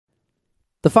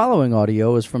The following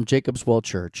audio is from Jacob's Well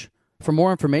Church. For more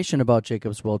information about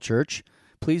Jacob's Well Church,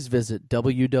 please visit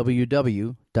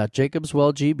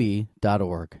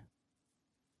www.jacobswellgb.org.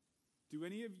 Do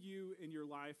any of you in your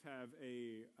life have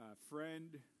a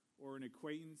friend or an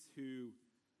acquaintance who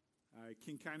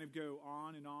can kind of go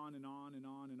on and on and on and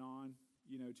on and on,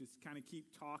 just kind of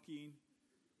keep talking?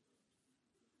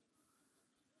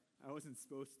 I wasn't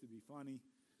supposed to be funny.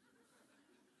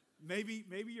 Maybe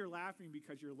you're laughing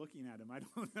because you're looking at him. I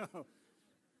don't know.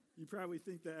 You probably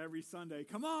think that every Sunday.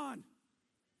 Come on!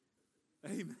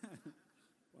 Amen.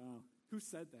 Wow. Who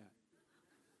said that?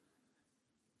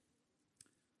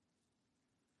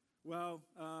 Well,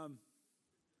 I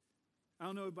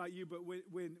don't know about you, but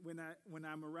when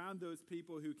I'm around those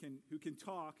people who can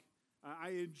talk, I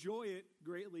enjoy it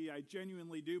greatly. I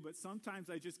genuinely do. But sometimes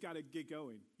I just got to get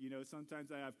going.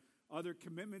 Sometimes I have other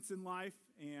commitments in life,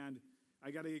 and I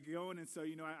got to get going, and so,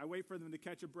 I wait for them to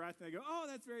catch a breath, and I go, oh,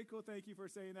 that's very cool, thank you for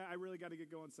saying that. I really got to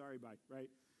get going, sorry, bye, right?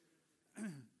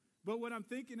 But what I'm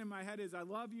thinking in my head is, I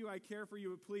love you, I care for you,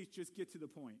 but please just get to the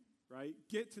point, right?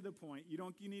 Get to the point. You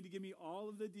need to give me all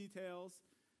of the details.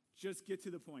 Just get to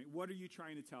the point. What are you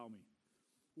trying to tell me?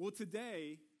 Well,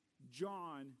 today,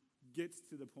 John gets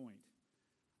to the point.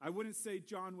 I wouldn't say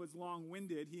John was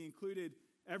long-winded. He included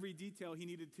every detail he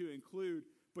needed to include,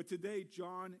 but today,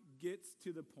 John gets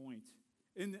to the point.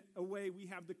 In a way, we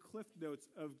have the cliff notes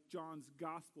of John's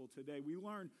gospel today. We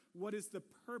learn what is the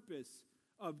purpose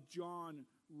of John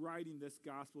writing this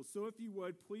gospel. So if you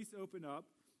would, please open up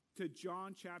to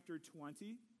John chapter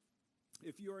 20.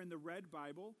 If you are in the Red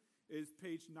Bible, it is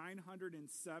page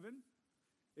 907.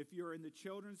 If you are in the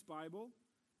Children's Bible,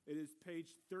 it is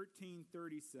page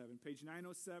 1337. Page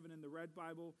 907 in the Red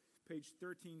Bible, page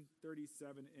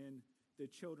 1337 in the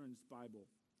Children's Bible.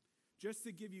 Just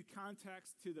to give you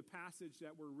context to the passage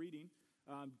that we're reading,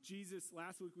 Jesus,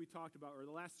 last week we talked about, or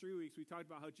the last 3 weeks, we talked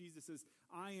about how Jesus says,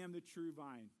 I am the true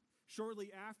vine.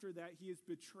 Shortly after that, he is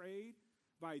betrayed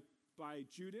by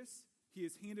Judas. He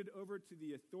is handed over to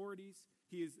the authorities.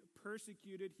 He is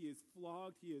persecuted. He is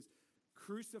flogged. He is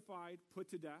crucified, put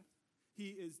to death. He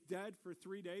is dead for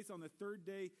 3 days. On the third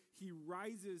day, he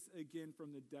rises again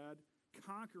from the dead,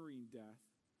 conquering death.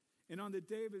 And on the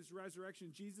day of his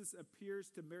resurrection, Jesus appears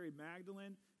to Mary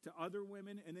Magdalene, to other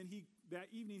women, and then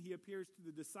that evening he appears to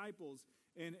the disciples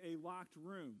in a locked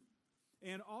room.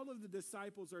 And all of the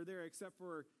disciples are there except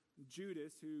for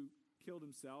Judas, who killed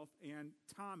himself, and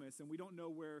Thomas, and we don't know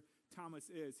where Thomas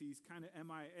is. He's kind of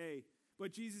MIA.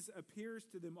 But Jesus appears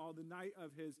to them all the night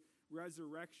of his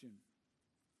resurrection.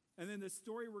 And then the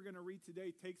story we're going to read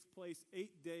today takes place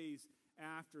 8 days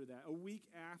after that, a week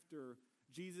after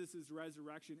Jesus'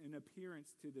 resurrection and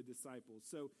appearance to the disciples.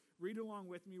 So read along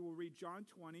with me. We'll read John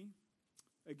 20.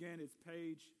 Again, it's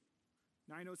page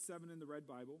 907 in the Red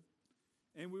Bible.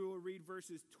 And we will read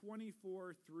verses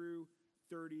 24 through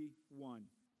 31.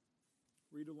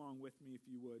 Read along with me if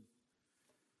you would.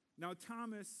 Now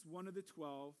Thomas, one of the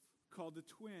 12, called the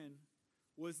twin,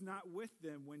 was not with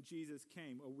them when Jesus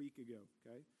came a week ago.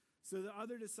 Okay? So the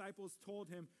other disciples told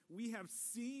him, we have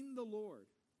seen the Lord.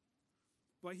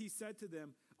 But he said to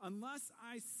them, unless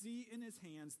I see in his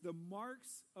hands the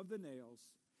marks of the nails,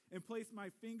 and place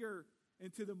my finger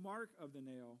into the mark of the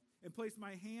nail, and place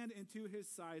my hand into his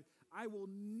side, I will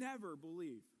never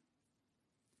believe.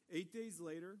 8 days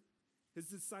later, his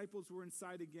disciples were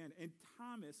inside again, and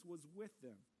Thomas was with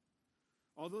them.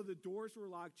 Although the doors were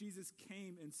locked, Jesus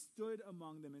came and stood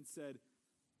among them and said,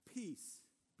 peace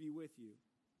be with you.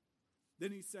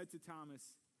 Then he said to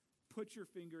Thomas, put your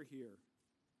finger here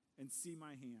and see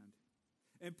my hand,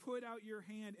 and put out your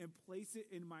hand and place it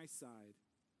in my side.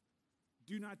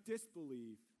 Do not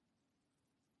disbelieve,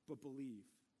 but believe.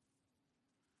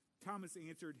 Thomas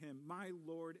answered him, my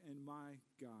Lord and my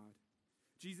God.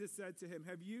 Jesus said to him,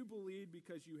 have you believed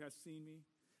because you have seen me?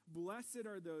 Blessed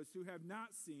are those who have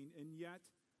not seen and yet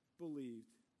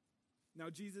believed. Now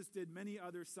Jesus did many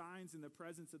other signs in the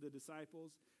presence of the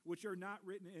disciples, which are not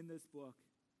written in this book.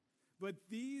 But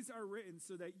these are written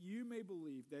so that you may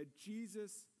believe that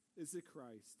Jesus is the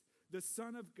Christ, the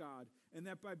Son of God, and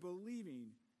that by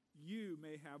believing you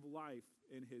may have life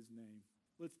in his name.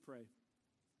 Let's pray.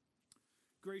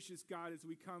 Gracious God, as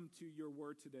we come to your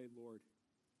word today, Lord,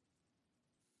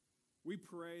 we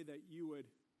pray that you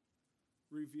would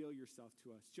reveal yourself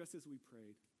to us, just as we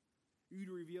prayed. You'd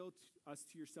reveal us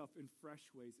to yourself in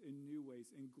fresh ways, in new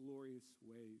ways, in glorious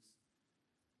ways.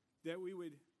 That we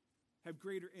would have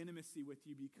greater intimacy with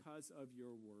you because of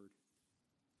your word.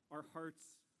 Our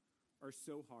hearts are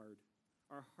so hard.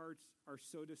 Our hearts are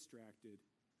so distracted.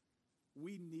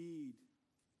 We need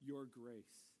your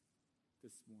grace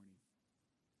this morning.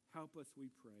 Help us, we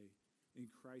pray. in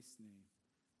Christ's name.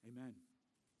 Amen.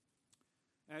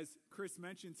 As Chris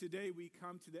mentioned, today we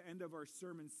come to the end of our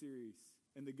sermon series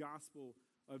in the Gospel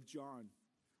of John.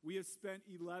 We have spent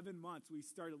 11 months, we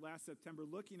started last September,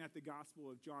 looking at the Gospel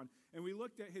of John, and we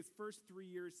looked at his first 3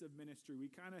 years of ministry. We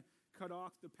kind of cut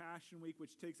off the Passion Week,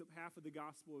 which takes up half of the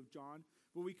Gospel of John,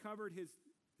 but we covered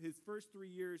his first 3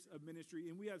 years of ministry,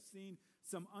 and we have seen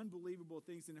some unbelievable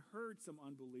things and heard some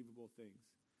unbelievable things.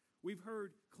 We've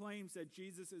heard claims that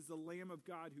Jesus is the Lamb of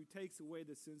God who takes away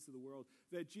the sins of the world,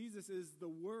 that Jesus is the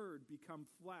Word become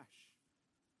flesh.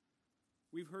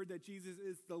 We've heard that Jesus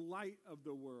is the light of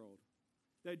the world,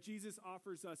 that Jesus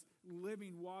offers us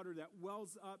living water that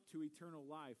wells up to eternal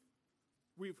life.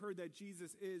 We've heard that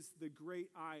Jesus is the great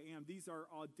I am. These are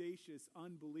audacious,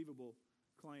 unbelievable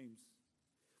claims.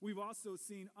 We've also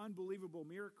seen unbelievable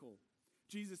miracle.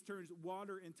 Jesus turns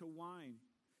water into wine.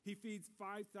 He feeds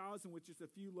 5,000 with just a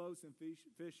few loaves and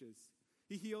fishes.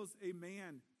 He heals a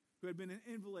man who had been an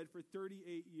invalid for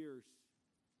 38 years.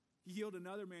 He healed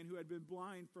another man who had been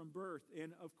blind from birth.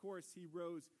 And of course, he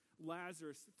rose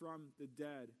Lazarus from the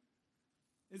dead.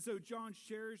 And so John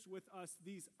shares with us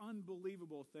these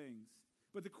unbelievable things.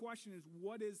 But the question is,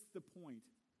 what is the point?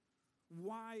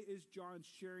 Why is John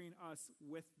sharing us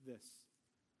with this?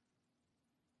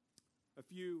 A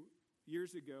few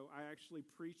years ago, I actually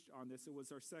preached on this. It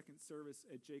was our second service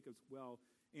at Jacob's Well,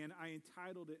 and I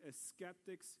entitled it A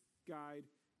Skeptic's Guide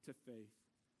to Faith.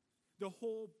 The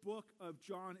whole book of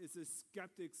John is a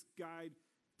skeptic's guide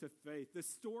to faith. The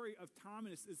story of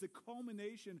Thomas is the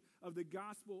culmination of the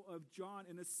Gospel of John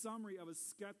and a summary of a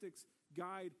skeptic's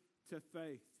guide to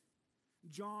faith.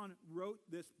 John wrote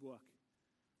this book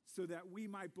so that we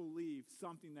might believe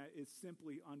something that is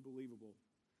simply unbelievable,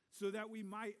 so that we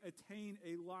might attain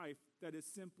a life that is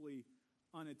simply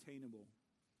unattainable.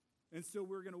 And so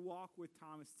we're going to walk with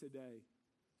Thomas today,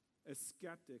 a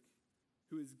skeptic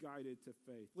who is guided to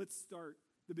faith. Let's start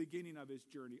the beginning of his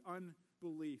journey,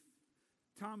 unbelief.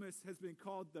 Thomas has been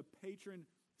called the patron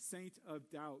saint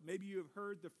of doubt. Maybe you have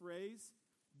heard the phrase,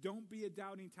 don't be a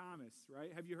doubting Thomas,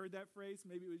 right? Have you heard that phrase?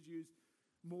 Maybe it was used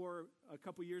more a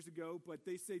couple years ago, but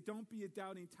they say, don't be a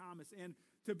doubting Thomas. And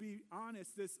to be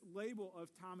honest, this label of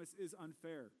Thomas is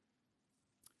unfair.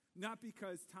 Not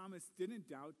because Thomas didn't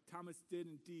doubt, Thomas did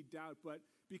indeed doubt, but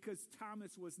because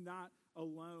Thomas was not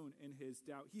alone in his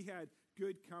doubt. He had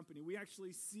good company. We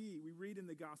read in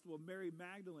the Gospel of Mary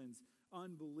Magdalene's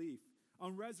unbelief.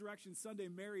 On Resurrection Sunday,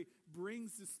 Mary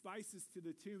brings the spices to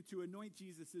the tomb to anoint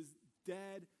Jesus'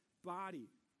 dead body.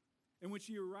 And when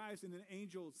she arrives and an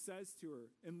angel says to her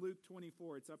in Luke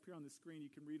 24, it's up here on the screen, you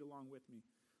can read along with me.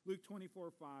 Luke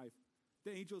 24:5,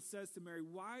 the angel says to Mary,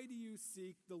 why do you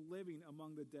seek the living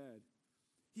among the dead?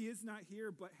 He is not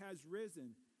here, but has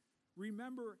risen.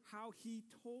 Remember how he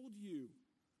told you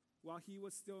while he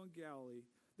was still in Galilee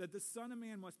that the Son of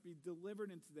Man must be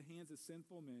delivered into the hands of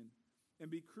sinful men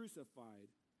and be crucified,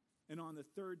 and on the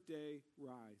third day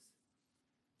rise.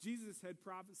 Jesus had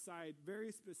prophesied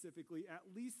very specifically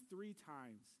at least 3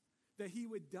 times that he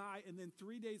would die, and then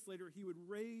 3 days later he would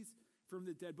raise from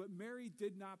the dead. But Mary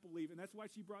did not believe, and that's why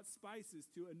she brought spices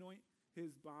to anoint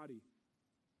his body.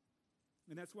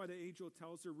 And that's why the angel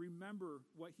tells her, remember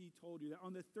what he told you, that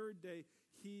on the third day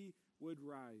he would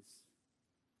rise.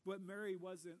 But Mary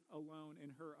wasn't alone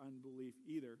in her unbelief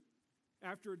either.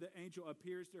 After the angel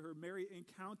appears to her, Mary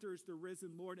encounters the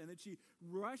risen Lord, and then she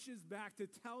rushes back to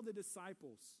tell the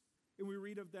disciples. And we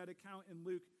read of that account in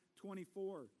Luke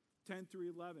 24, 10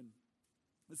 through 11.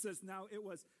 It says, now it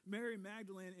was Mary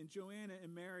Magdalene and Joanna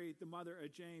and Mary, the mother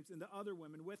of James, and the other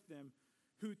women with them,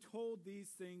 who told these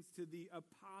things to the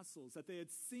apostles, that they had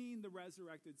seen the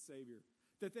resurrected Savior,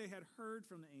 that they had heard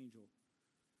from the angel.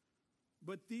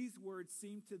 But these words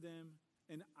seemed to them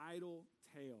an idle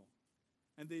tale,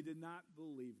 and they did not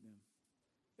believe them.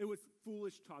 It was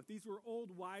foolish talk. These were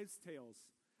old wives' tales.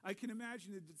 I can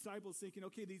imagine the disciples thinking,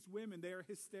 okay, these women, they are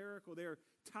hysterical. They are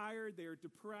tired. They are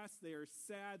depressed. They are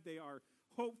sad. They are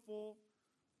hopeful.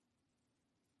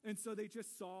 And so they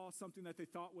just saw something that they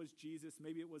thought was Jesus.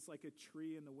 Maybe it was like a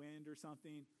tree in the wind or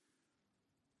something.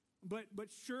 But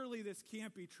surely this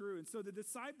can't be true. And so the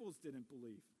disciples didn't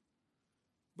believe.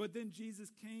 But then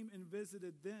Jesus came and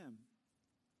visited them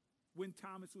when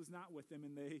Thomas was not with them,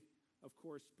 and they, of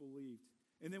course, believed.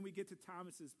 And then we get to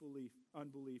Thomas's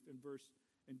unbelief in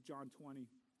John 20,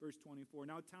 verse 24.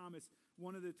 Now Thomas,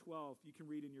 one of the 12, you can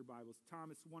read in your Bibles,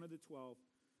 Thomas, one of the 12,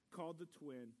 called the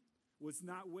twin, was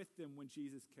not with them when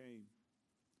Jesus came.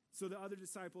 So the other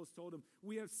disciples told him,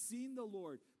 we have seen the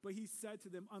Lord. But he said to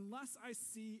them, unless I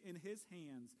see in his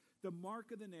hands the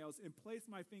mark of the nails and place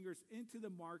my fingers into the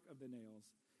mark of the nails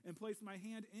and place my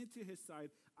hand into his side,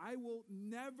 I will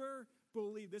never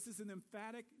believe. This is an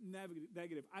emphatic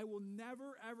negative. I will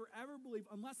never, ever, ever believe,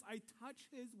 unless I touch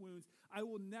his wounds, I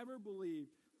will never believe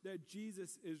that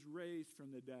Jesus is raised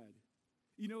from the dead.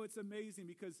 You know, it's amazing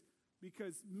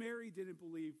because Mary didn't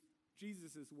believe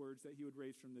Jesus' words that he would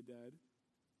raise from the dead.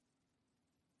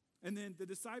 And then the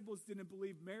disciples didn't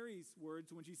believe Mary's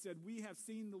words when she said, we have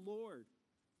seen the Lord.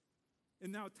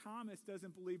 And now Thomas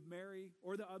doesn't believe Mary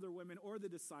or the other women or the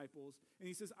disciples. And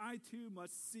he says, I too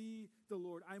must see the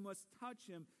Lord. I must touch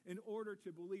him in order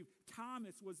to believe.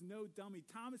 Thomas was no dummy.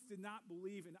 Thomas did not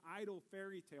believe in idle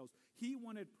fairy tales. He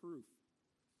wanted proof.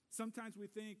 Sometimes we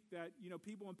think that,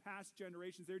 people in past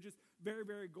generations, they're just very,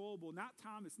 very gullible. Not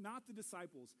Thomas, not the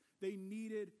disciples. They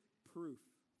needed proof.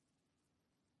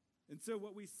 And so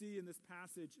what we see in this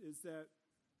passage is that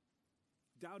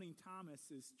doubting Thomas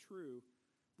is true,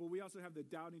 but we also have the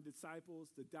doubting disciples,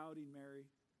 the doubting Mary.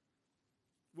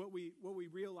 What we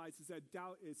realize is that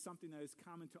doubt is something that is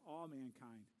common to all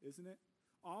mankind, isn't it?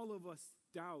 All of us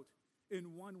doubt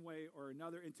in one way or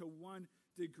another, and to one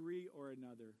degree or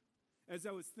another. As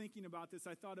I was thinking about this,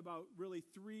 I thought about really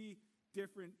 3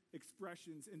 different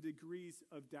expressions and degrees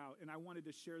of doubt, and I wanted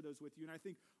to share those with you. And I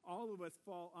think all of us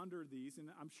fall under these, and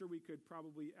I'm sure we could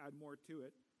probably add more to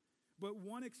it. But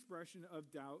one expression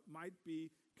of doubt might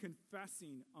be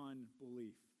confessing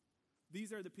unbelief.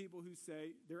 These are the people who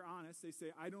say, they're honest, they say,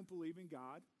 I don't believe in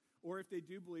God. Or if they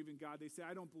do believe in God, they say,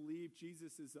 I don't believe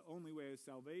Jesus is the only way of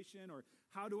salvation. Or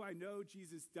how do I know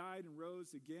Jesus died and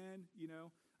rose again?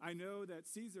 I know that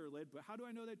Caesar lived, but how do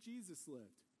I know that Jesus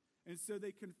lived? And so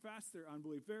they confess their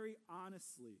unbelief very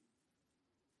honestly.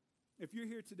 If you're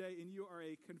here today and you are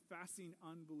a confessing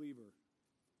unbeliever,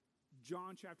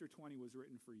 John chapter 20 was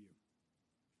written for you.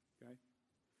 Okay?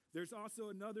 There's also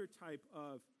another type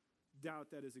of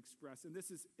doubt that is expressed, and this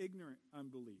is ignorant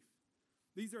unbelief.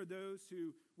 These are those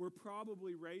who were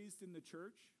probably raised in the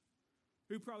church,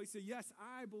 who probably say, yes,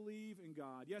 I believe in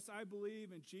God. Yes, I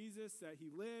believe in Jesus, that he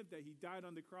lived, that he died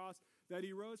on the cross, that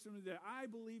he rose from the dead. I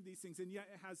believe these things, and yet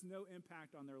it has no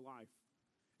impact on their life.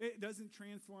 It doesn't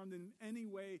transform them in any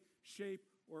way, shape,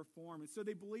 or form. And so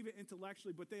they believe it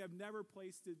intellectually, but they have never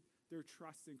placed their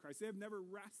trust in Christ. They have never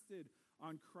rested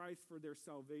on Christ for their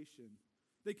salvation.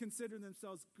 They consider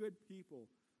themselves good people,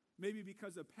 maybe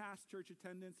because of past church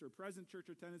attendance or present church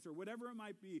attendance or whatever it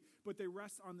might be, but they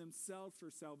rest on themselves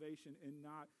for salvation and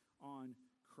not on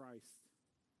Christ.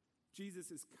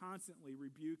 Jesus is constantly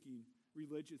rebuking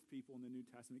religious people in the New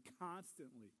Testament,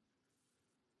 constantly,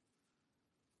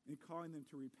 and calling them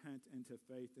to repent and to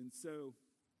faith. And so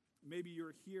maybe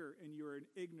you're here and you're an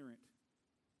ignorant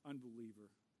unbeliever.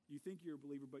 You think you're a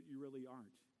believer, but you really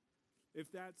aren't.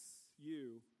 If that's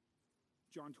you,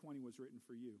 John 20 was written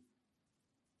for you.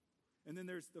 And then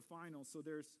there's the final. So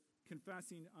there's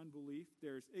confessing unbelief,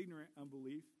 there's ignorant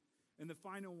unbelief, and the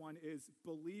final one is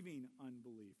believing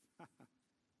unbelief.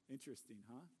 Interesting,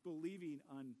 huh? Believing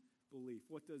unbelief.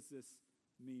 What does this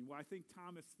mean? Well, I think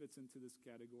Thomas fits into this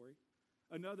category.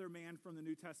 Another man from the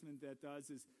New Testament that does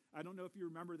is, I don't know if you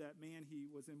remember that man, he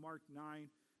was in Mark 9,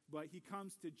 but he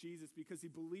comes to Jesus because he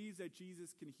believes that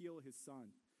Jesus can heal his son.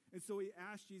 And so he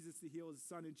asks Jesus to heal his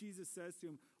son, and Jesus says to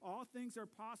him, all things are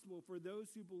possible for those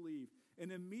who believe.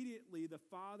 And immediately the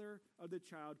father of the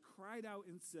child cried out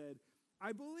and said,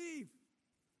 I believe.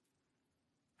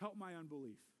 Help my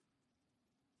unbelief.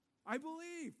 I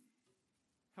believe.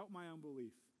 Help my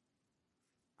unbelief.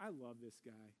 I love this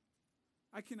guy.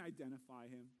 I can identify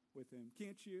with him,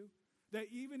 can't you? That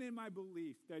even in my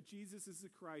belief that Jesus is the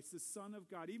Christ, the Son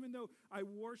of God, even though I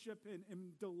worship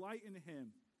and delight in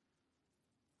him,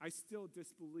 I still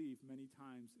disbelieve many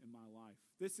times in my life.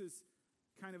 This is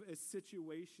kind of a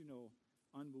situational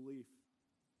unbelief.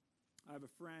 I have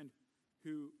a friend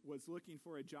who was looking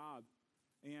for a job,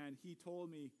 and he told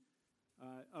me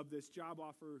of this job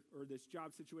offer or this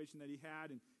job situation that he had,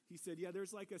 and he said, yeah,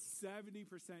 there's like a 70%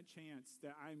 chance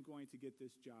that I'm going to get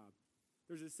this job.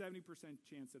 There's a 70%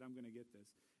 chance that I'm going to get this.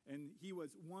 And he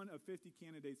was one of 50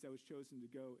 candidates that was chosen to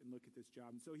go and look at this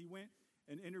job. And so he went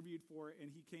and interviewed for it, and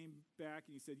he came back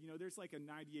and he said, there's like a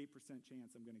 98%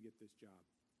 chance I'm going to get this job.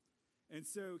 And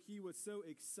so he was so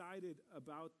excited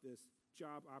about this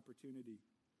job opportunity.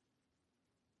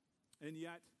 And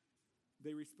yet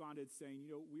they responded saying,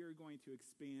 we are going to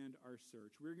expand our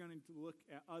search. We're going to look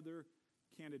at other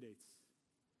candidates.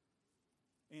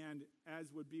 And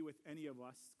as would be with any of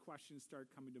us, questions start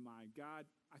coming to mind. God,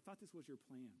 I thought this was your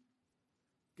plan.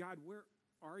 God, where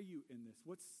are you in this?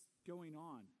 What's going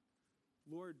on?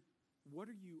 Lord, what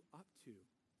are you up to?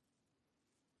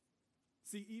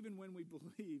 See, even when we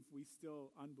believe, we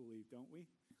still unbelieve, don't we?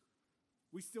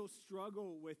 We still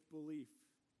struggle with belief.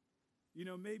 You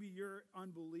know, maybe your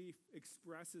unbelief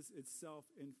expresses itself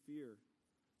in fear.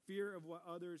 Fear of what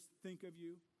others think of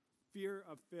you, fear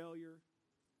of failure,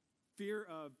 fear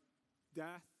of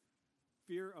death,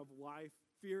 fear of life,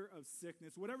 fear of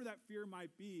sickness. Whatever that fear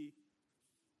might be,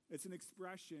 it's an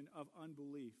expression of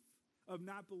unbelief, of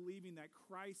not believing that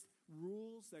Christ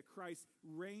rules, that Christ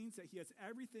reigns, that he has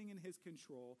everything in his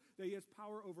control, that he has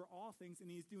power over all things,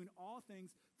 and he's doing all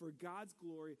things for God's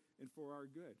glory and for our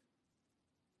good.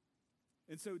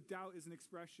 And so fear is an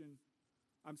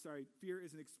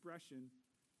expression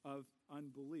of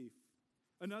unbelief.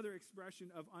 Another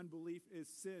expression of unbelief is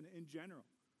sin in general.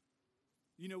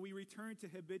 You know, we return to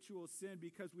habitual sin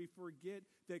because we forget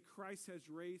that Christ has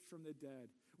raised from the dead.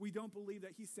 We don't believe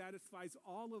that he satisfies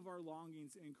all of our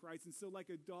longings in Christ. And so like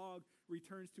a dog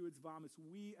returns to its vomit,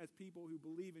 we as people who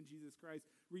believe in Jesus Christ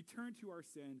return to our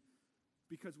sin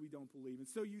because we don't believe. And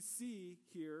so you see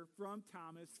here from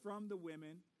Thomas, from the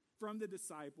women, from the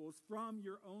disciples, from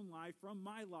your own life, from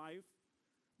my life,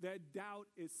 that doubt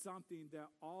is something that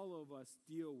all of us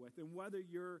deal with. And whether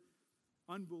your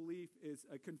unbelief is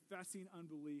a confessing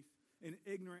unbelief, an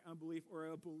ignorant unbelief, or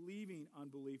a believing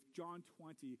unbelief, John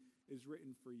 20 is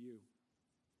written for you.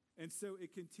 And so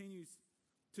it continues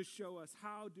to show us,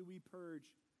 how do we purge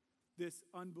this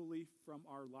unbelief from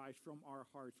our lives, from our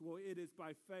hearts? Well, it is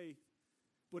by faith,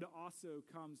 but it also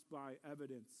comes by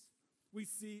evidence. We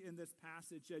see in this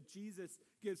passage that Jesus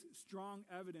gives strong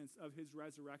evidence of his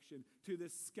resurrection to the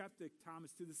skeptic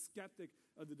Thomas, to the skeptic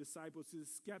of the disciples, to the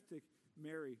skeptic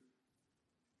Mary.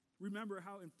 Remember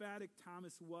how emphatic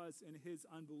Thomas was in his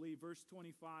unbelief. Verse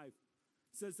 25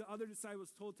 says, the other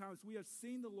disciples told Thomas, we have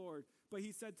seen the Lord. But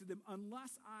he said to them,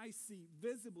 unless I see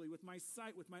visibly with my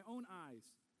sight, with my own eyes,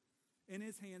 in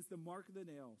his hands the mark of the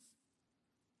nails,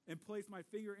 and place my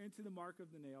finger into the mark of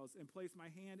the nails, and place my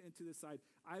hand into the side,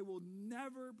 I will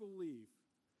never believe.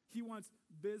 He wants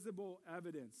visible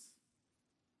evidence.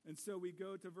 And so we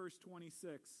go to verse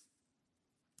 26.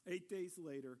 8 days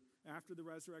later, after the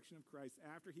resurrection of Christ,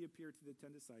 after he appeared to the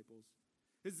 10 disciples,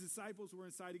 his disciples were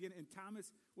inside again, and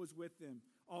Thomas was with them.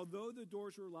 Although the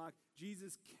doors were locked,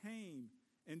 Jesus came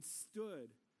and stood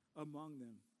among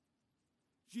them.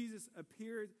 Jesus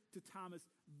appeared to Thomas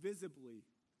visibly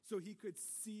so he could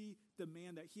see the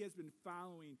man that he has been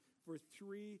following for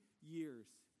 3 years.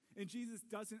 And Jesus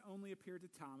doesn't only appear to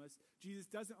Thomas. Jesus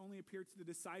doesn't only appear to the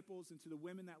disciples and to the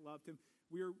women that loved him.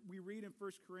 We read in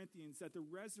 1 Corinthians that the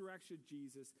resurrection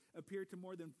Jesus appeared to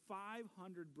more than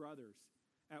 500 brothers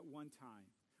at one time.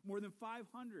 More than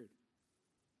 500.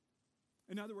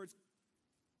 In other words,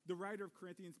 the writer of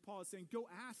Corinthians, Paul, is saying, go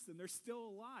ask them. They're still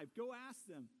alive. Go ask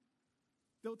them.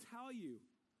 They'll tell you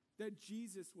that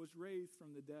Jesus was raised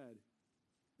from the dead.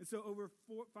 And so over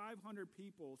 500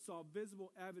 people saw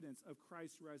visible evidence of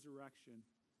Christ's resurrection.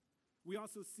 We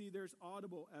also see there's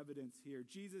audible evidence here.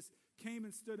 Jesus came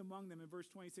and stood among them in verse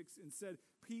 26 and said,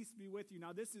 peace be with you.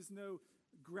 Now, this is no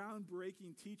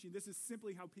groundbreaking teaching. This is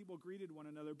simply how people greeted one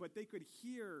another, but they could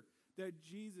hear that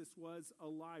Jesus was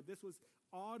alive. This was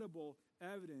audible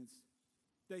evidence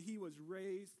that he was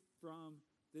raised from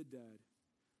the dead.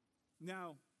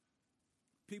 Now,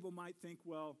 people might think,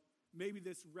 well, maybe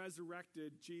this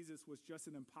resurrected Jesus was just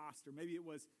an imposter. Maybe it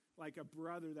was like a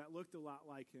brother that looked a lot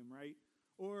like him, right?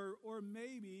 Or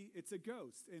maybe it's a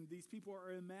ghost, and these people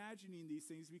are imagining these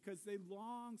things because they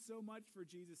long so much for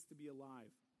Jesus to be alive.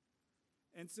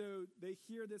 And so they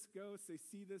hear this ghost, they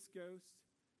see this ghost,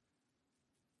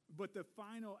 but the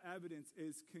final evidence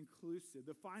is conclusive.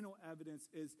 The final evidence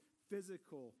is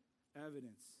physical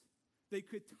evidence. They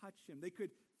could touch him. They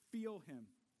could feel him.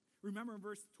 Remember in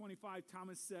verse 25,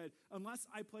 Thomas said, unless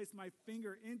I place my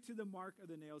finger into the mark of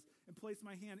the nails and place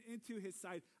my hand into his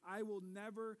side, I will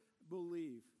never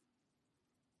believe.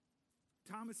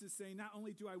 Thomas is saying, not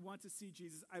only do I want to see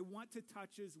Jesus, I want to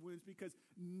touch his wounds because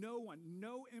no one,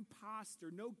 no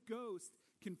imposter, no ghost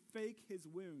can fake his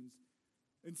wounds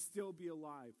and still be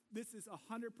alive. This is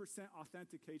 100%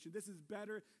 authentication. This is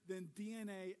better than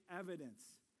DNA evidence.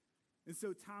 And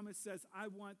so Thomas says, I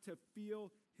want to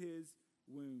feel his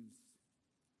wounds.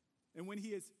 And when he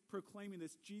is proclaiming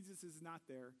this, Jesus is not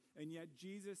there, and yet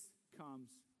Jesus comes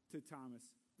to Thomas.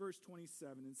 Verse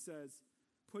 27, and says,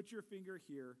 put your finger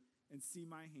here and see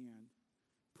my hand.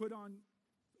 Put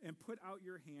out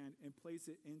your hand and place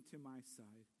it into my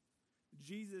side.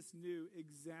 Jesus knew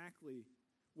exactly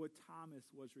what Thomas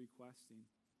was requesting.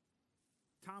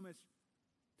 Thomas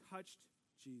touched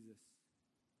Jesus.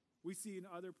 We see in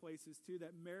other places too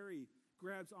that Mary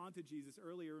grabs onto Jesus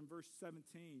earlier in verse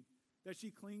 17, that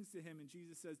she clings to him, and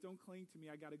Jesus says, don't cling to me,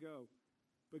 I got to go,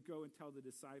 but go and tell the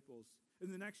disciples.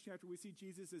 In the next chapter, we see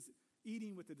Jesus is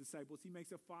eating with the disciples. He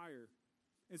makes a fire,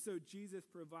 And so Jesus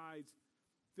provides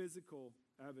physical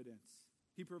evidence.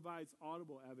 He provides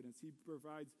audible evidence. He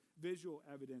provides visual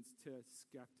evidence to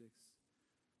skeptics.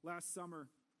 Last summer,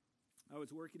 I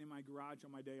was working in my garage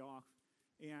on my day off,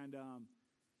 and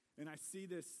I see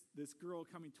this girl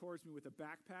coming towards me with a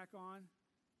backpack on,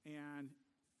 and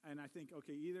I think,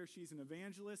 okay, either she's an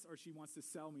evangelist or she wants to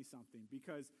sell me something,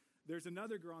 because there's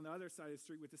another girl on the other side of the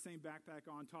street with the same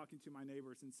backpack on talking to my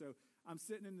neighbors. And so I'm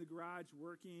sitting in the garage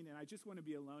working, and I just want to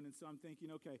be alone. And so I'm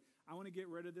thinking, okay, I want to get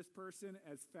rid of this person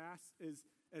as fast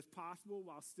as possible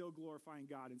while still glorifying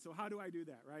God. And so how do I do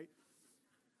that, right?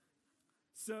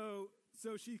 So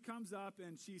she comes up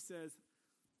and she says,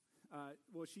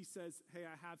 hey,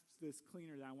 I have this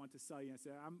cleaner that I want to sell you. I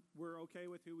said, we're okay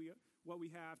with what we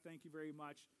have. Thank you very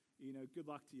much. Good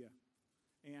luck to you.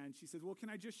 And she says, well, can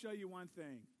I just show you one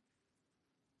thing?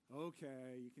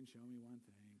 Okay, you can show me one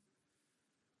thing.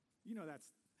 That's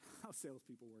how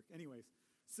salespeople work. Anyways,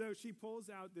 so she pulls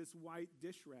out this white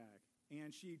dish rag,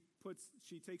 and she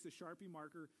takes a Sharpie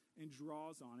marker and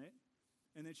draws on it.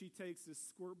 And then she takes this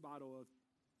squirt bottle of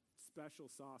special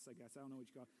sauce, I guess. I don't know what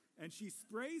you call it. And she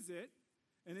sprays it,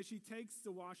 and then she takes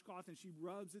the washcloth and she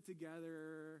rubs it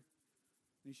together,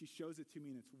 and she shows it to me,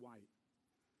 and it's white.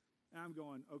 And I'm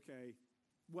going, okay,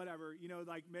 whatever.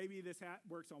 Maybe this hat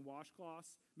works on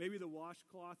washcloths. Maybe the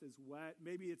washcloth is wet.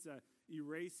 Maybe it's a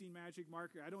erasing magic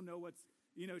marker. I don't know what's,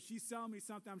 she's selling me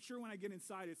something. I'm sure when I get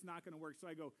inside, it's not going to work. So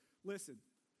I go, listen,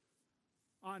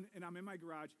 and I'm in my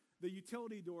garage. The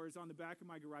utility door is on the back of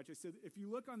my garage. I said, if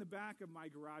you look on the back of my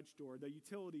garage door, the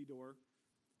utility door,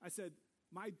 I said,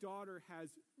 my daughter has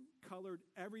colored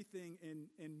everything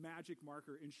in magic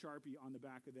marker in Sharpie on the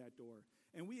back of that door.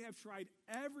 And we have tried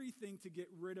everything to get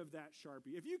rid of that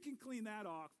Sharpie. If you can clean that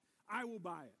off, I will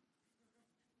buy it.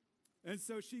 And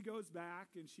so she goes back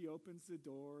and she opens the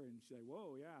door and she's like,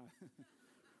 whoa, yeah.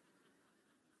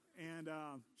 And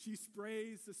she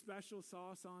sprays the special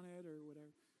sauce on it or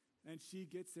whatever. And she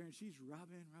gets there and she's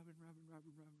rubbing.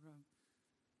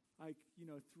 Like,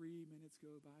 3 minutes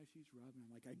go by, she's rubbing.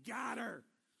 I'm like, I got her.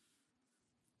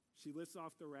 She lifts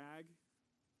off the rag.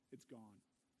 It's gone.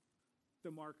 The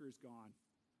marker's gone.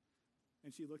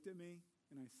 And she looked at me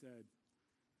and I said,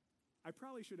 I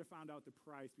probably should have found out the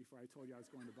price before I told you I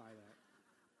was going to buy that.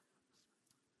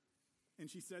 And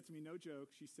she said to me, no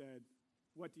joke, she said,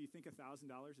 what, do you think $1,000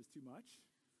 is too much?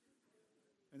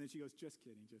 And then she goes, just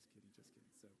kidding.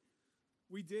 So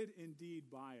we did indeed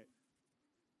buy it.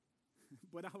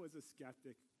 But I was a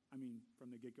skeptic,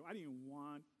 from the get-go. I didn't even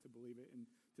want to believe it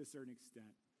to a certain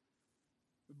extent.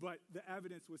 But the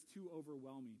evidence was too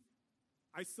overwhelming.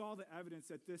 I saw the evidence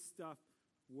that this stuff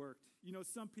worked.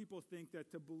 Some people think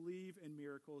that to believe in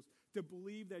miracles, to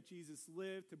believe that Jesus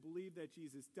lived, to believe that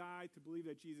Jesus died, to believe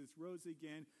that Jesus rose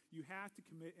again, you have to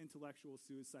commit intellectual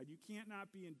suicide. You can't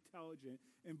not be intelligent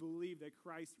and believe that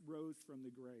Christ rose from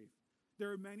the grave.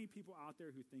 There are many people out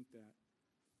there who think that.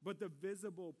 But the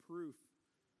visible proof,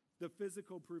 the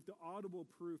physical proof, the audible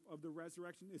proof of the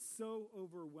resurrection is so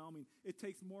overwhelming. It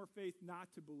takes more faith not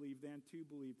to believe than to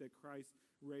believe that Christ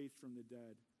raised from the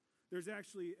dead. There's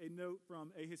actually a note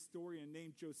from a historian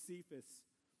named Josephus.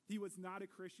 He was not a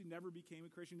Christian, never became a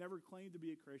Christian, never claimed to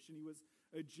be a Christian. He was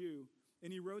a Jew.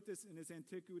 And he wrote this in his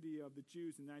Antiquity of the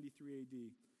Jews in 93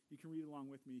 AD. You can read along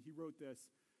with me. He wrote this.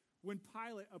 When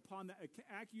Pilate, upon the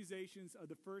accusations of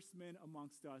the first men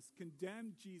amongst us,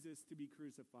 condemned Jesus to be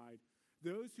crucified,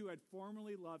 those who had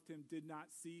formerly loved him did not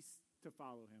cease to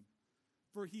follow him.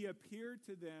 For he appeared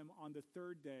to them on the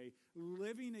third day,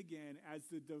 living again as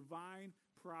the divine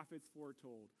prophets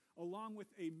foretold, along with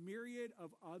a myriad of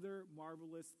other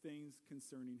marvelous things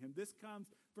concerning him. This comes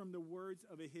from the words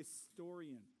of a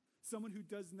historian, someone who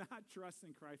does not trust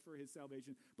in Christ for his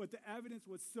salvation. But the evidence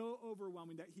was so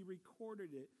overwhelming that he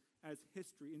recorded it as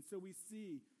history. And so we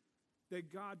see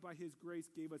that God, by his grace,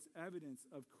 gave us evidence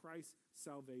of Christ's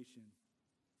salvation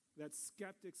that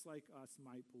skeptics like us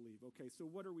might believe. Okay, so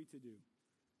what are we to do?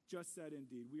 Just said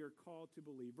indeed, we are called to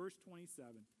believe. Verse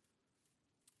 27,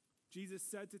 Jesus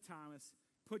said to Thomas,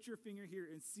 put your finger here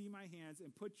and see my hands,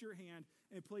 and put your hand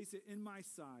and place it in my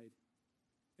side.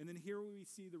 And then here we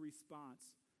see the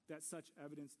response that such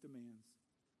evidence demands.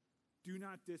 Do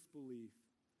not disbelieve,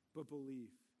 but believe.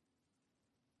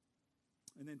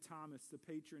 And then Thomas, the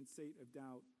patron saint of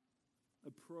doubt,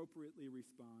 appropriately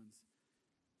responds,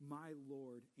 my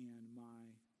Lord and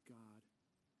my God.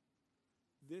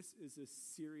 This is a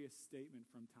serious statement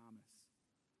from Thomas.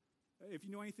 If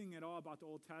you know anything at all about the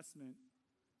Old Testament,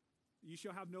 you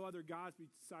shall have no other gods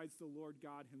besides the Lord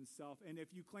God himself. And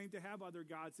if you claim to have other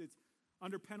gods, it's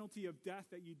under penalty of death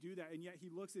that you do that. And yet he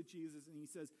looks at Jesus and he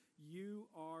says, you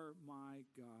are my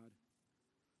God.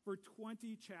 For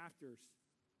 20 chapters,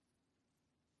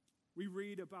 we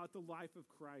read about the life of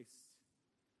Christ.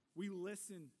 We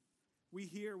listen, we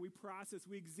hear, we process,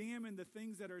 we examine the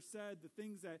things that are said, the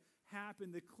things that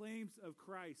happen, the claims of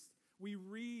Christ. We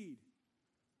read.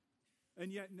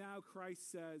 And yet now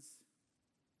Christ says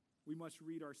we must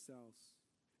read ourselves.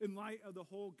 In light of the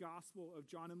whole Gospel of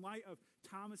John, in light of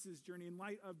Thomas's journey, in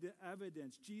light of the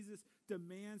evidence, Jesus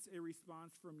demands a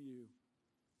response from you.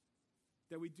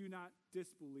 That we do not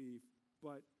disbelieve,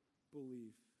 but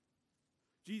believe.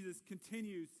 Jesus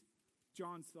continues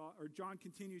John's thought, or John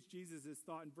continues Jesus'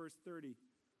 thought in verse 30.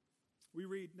 We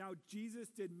read, "Now Jesus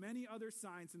did many other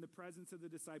signs in the presence of the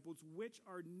disciples, which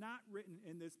are not written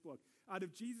in this book." Out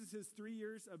of Jesus' 3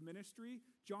 years of ministry,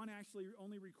 John actually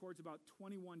only records about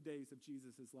 21 days of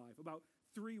Jesus' life, about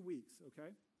 3 weeks,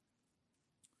 okay?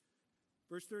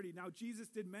 Verse 30, "Now Jesus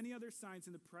did many other signs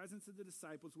in the presence of the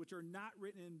disciples, which are not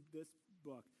written in this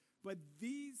book. But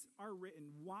these are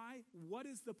written." Why? What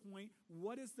is the point?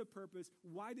 What is the purpose?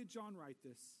 Why did John write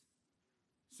this?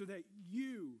 "So that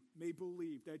you may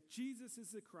believe that Jesus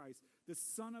is the Christ, the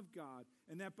Son of God,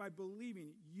 and that by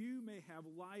believing you may have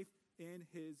life in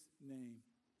his name."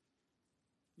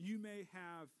 You may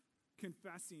have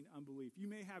confessing unbelief. You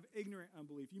may have ignorant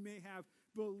unbelief. You may have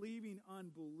believing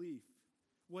unbelief.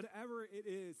 Whatever it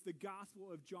is, the Gospel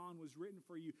of John was written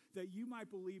for you, that you might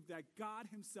believe that God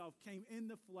himself came in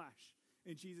the flesh,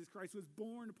 and Jesus Christ was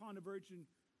born upon a virgin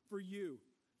for you,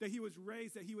 that he was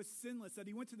raised, that he was sinless, that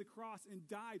he went to the cross and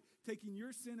died, taking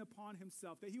your sin upon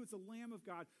himself, that he was the Lamb of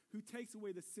God who takes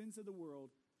away the sins of the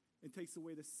world and takes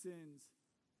away the sins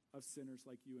of sinners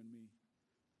like you and me,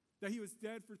 that he was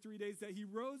dead for 3 days, that he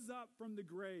rose up from the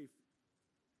grave,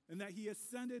 and that he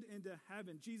ascended into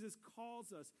heaven. Jesus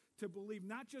calls us to believe,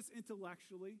 not just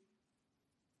intellectually,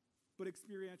 but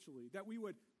experientially, that we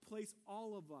would place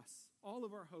all of us, all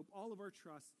of our hope, all of our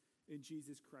trust in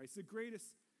Jesus Christ.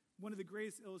 One of the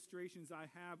greatest illustrations I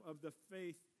have of the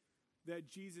faith that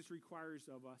Jesus requires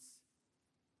of us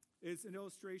is an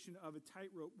illustration of a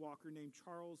tightrope walker named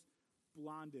Charles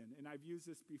Blondin. And I've used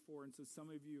this before, and so some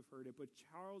of you have heard it, but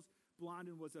Charles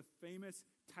Blondin was a famous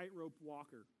tightrope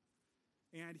walker.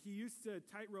 And he used to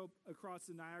tightrope across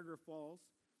the Niagara Falls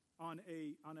on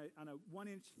a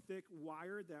 1-inch thick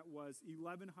wire that was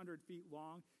 1,100 feet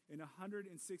long and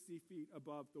 160 feet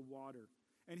above the water.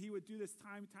 And he would do this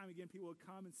time and time again. People would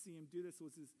come and see him do this.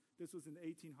 This was in the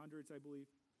 1800s, I believe.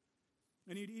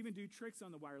 And he'd even do tricks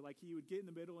on the wire, like he would get in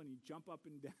the middle and he'd jump up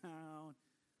and down.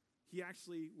 He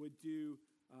actually would do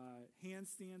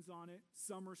handstands on it,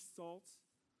 somersaults.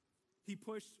 He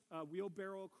pushed a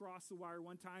wheelbarrow across the wire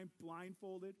one time,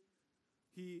 blindfolded.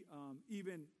 He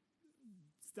even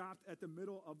stopped at the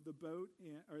middle of the boat,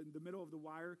 or in the middle of the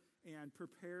wire, and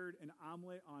prepared an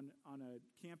omelet on a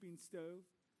camping stove.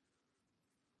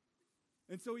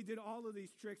 And so he did all of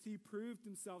these tricks. He proved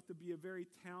himself to be a very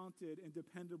talented and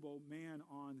dependable man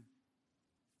on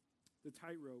the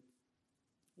tightrope.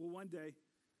 Well, one day,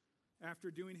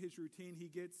 after doing his routine, he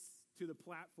gets to the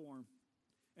platform.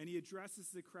 And he addresses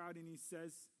the crowd and he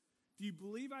says, "Do you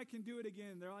believe I can do it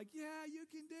again?" They're like, "Yeah, you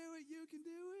can do it. You can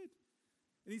do it."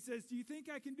 And he says, "Do you think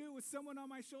I can do it with someone on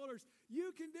my shoulders?"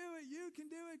 "You can do it. You can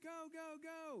do it. Go, go,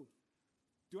 go."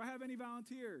 "Do I have any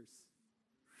volunteers?"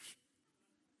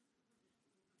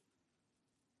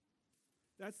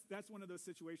 That's one of those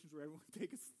situations where everyone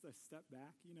takes a step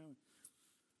back, you know.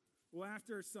 Well,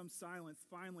 after some silence,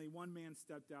 finally one man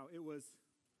stepped out. It was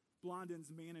Blondin's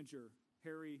manager,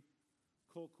 Harry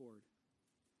Colcord.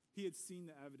 He had seen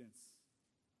the evidence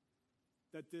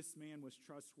that this man was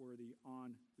trustworthy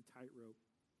on the tightrope.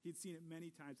 He'd seen it many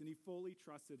times, and he fully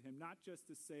trusted him, not just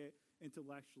to say it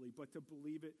intellectually, but to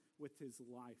believe it with his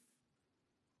life.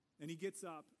 And he gets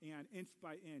up, and inch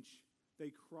by inch,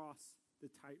 they cross the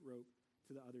tightrope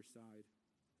to the other side.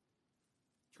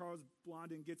 Charles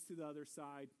Blondin gets to the other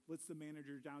side, lets the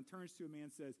manager down, turns to a man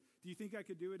and says, "Do you think I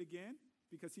could do it again?"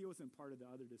 Because he wasn't part of the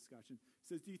other discussion. He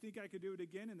says, "Do you think I could do it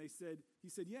again?" And he said,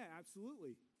 "Yeah,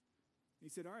 absolutely." And he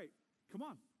said, "All right, come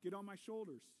on, get on my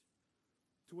shoulders."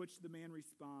 To which the man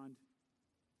responded,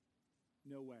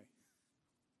 "No way.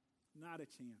 Not a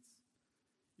chance."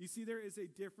 You see, there is a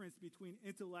difference between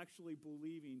intellectually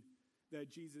believing that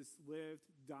Jesus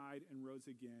lived, died, and rose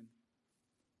again,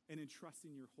 and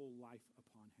entrusting your whole life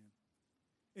upon him,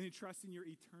 and entrusting your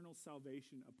eternal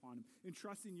salvation upon him,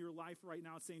 entrusting your life right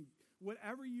now, saying,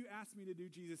 "Whatever you ask me to do,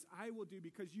 Jesus, I will do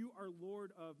because you are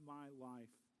Lord of my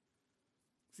life."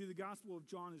 See, the Gospel of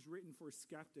John is written for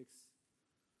skeptics,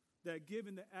 that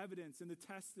given the evidence and the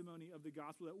testimony of the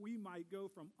gospel, that we might go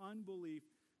from unbelief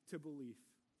to belief.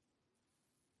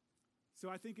 So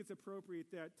I think it's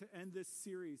appropriate that to end this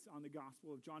series on the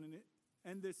Gospel of John and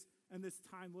end this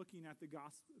time looking at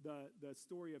the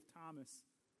story of Thomas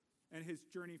and his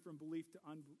journey from belief to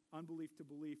unbelief to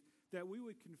belief, that we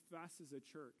would confess as a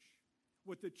church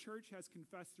what the church has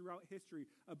confessed throughout history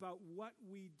about what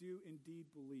we do indeed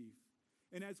believe.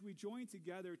 And as we join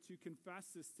together to confess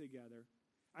this together,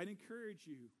 I'd encourage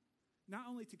you not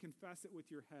only to confess it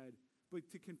with your head, but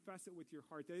to confess it with your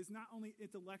heart. That is not only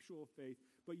intellectual faith,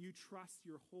 but you trust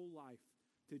your whole life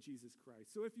to Jesus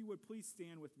Christ. So if you would please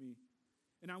stand with me.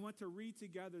 And I want to read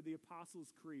together the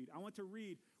Apostles' Creed. I want to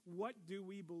read, what do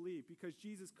we believe? Because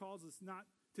Jesus calls us not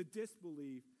to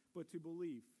disbelieve, but to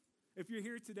believe. If you're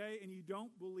here today and you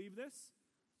don't believe this,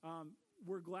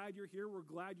 we're glad you're here. We're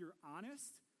glad you're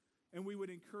honest. And we would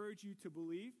encourage you to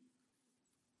believe.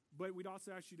 But we'd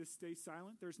also ask you to stay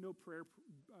silent. There's no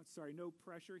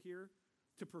pressure here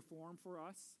to perform for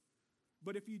us.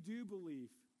 But if you do believe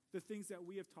the things that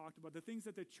we have talked about, the things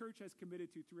that the church has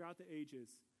committed to throughout the ages,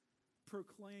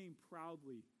 proclaim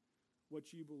proudly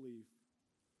what you believe.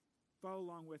 Follow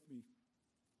along with me.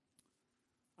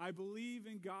 I believe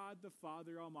in God the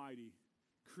Father Almighty,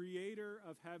 creator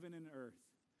of heaven and earth.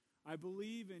 I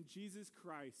believe in Jesus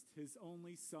Christ, his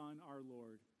only Son, our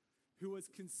Lord, who was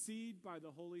conceived by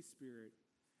the Holy Spirit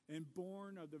and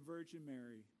born of the Virgin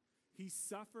Mary. He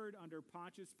suffered under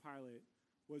Pontius Pilate,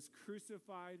 was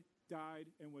crucified, died,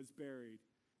 and was buried.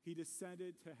 He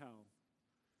descended to hell.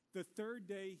 The third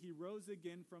day he rose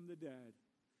again from the dead.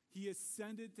 He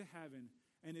ascended to heaven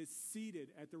and is seated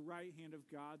at the right hand of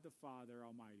God the Father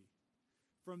Almighty.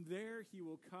 From there he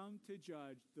will come to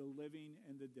judge the living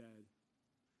and the dead.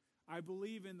 I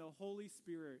believe in the Holy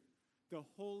Spirit, the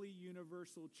holy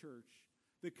universal church,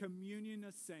 the communion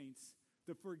of saints,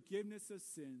 the forgiveness of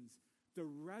sins, the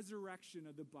resurrection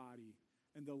of the body,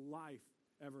 and the life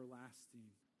everlasting.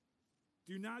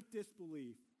 Do not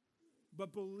disbelieve,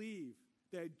 but believe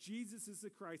that Jesus is the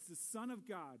Christ, the Son of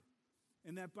God,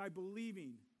 and that by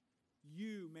believing,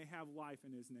 you may have life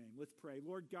in his name. Let's pray.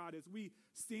 Lord God, as we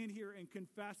stand here and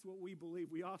confess what we believe,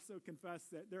 we also confess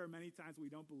that there are many times we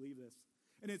don't believe this.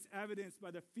 And it's evidenced by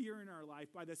the fear in our life,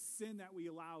 by the sin that we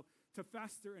allow to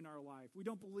fester in our life. We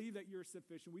don't believe that you're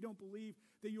sufficient. We don't believe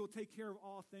that you will take care of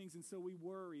all things, and so we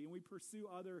worry and we pursue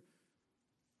other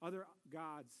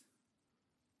gods.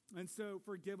 And so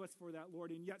forgive us for that, Lord,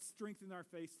 and yet strengthen our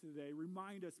faith today.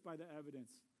 Remind us by the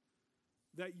evidence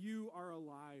that you are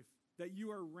alive, that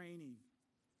you are reigning,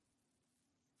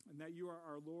 and that you are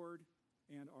our Lord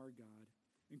and our God.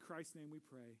 In Christ's name we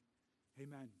pray.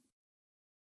 Amen.